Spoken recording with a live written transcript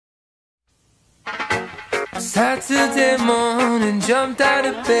Saturday morning, jumped out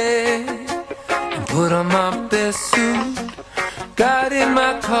of bed and put on my best suit. Got in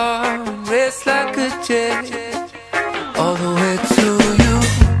my car, raced like a jet all the way to you.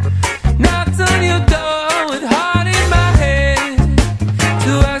 Knocked on your door with heart in my head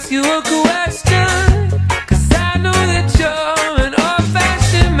to ask you a question, 'cause I know that you're an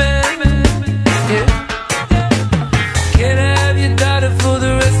old-fashioned man. Yeah. Can I have your daughter for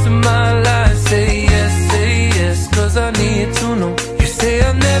the rest of my life? Say yes, 'cause I need to know. You say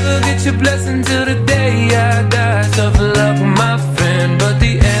I'll never get your blessing till the day I die. Tough luck, my friend, but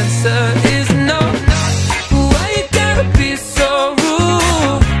the answer is no. Why you gotta be so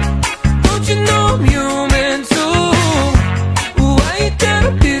rude? Don't you know I'm human too? Why you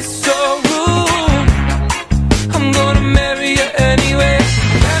gotta be so rude? I'm gonna marry you anyway.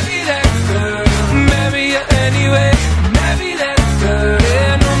 Marry that girl, marry you anyway. Marry that girl,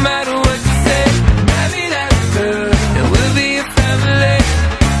 yeah, no matter what you say. Marry that girl, and we'll be a family.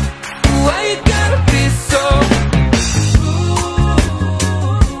 Why you gotta be so rude?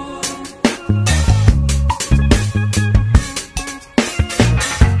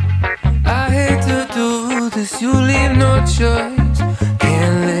 I hate to do this, you leave no choice.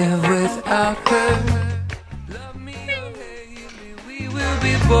 Can't live without her. Love me or hate me, we will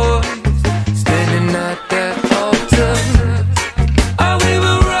be boys.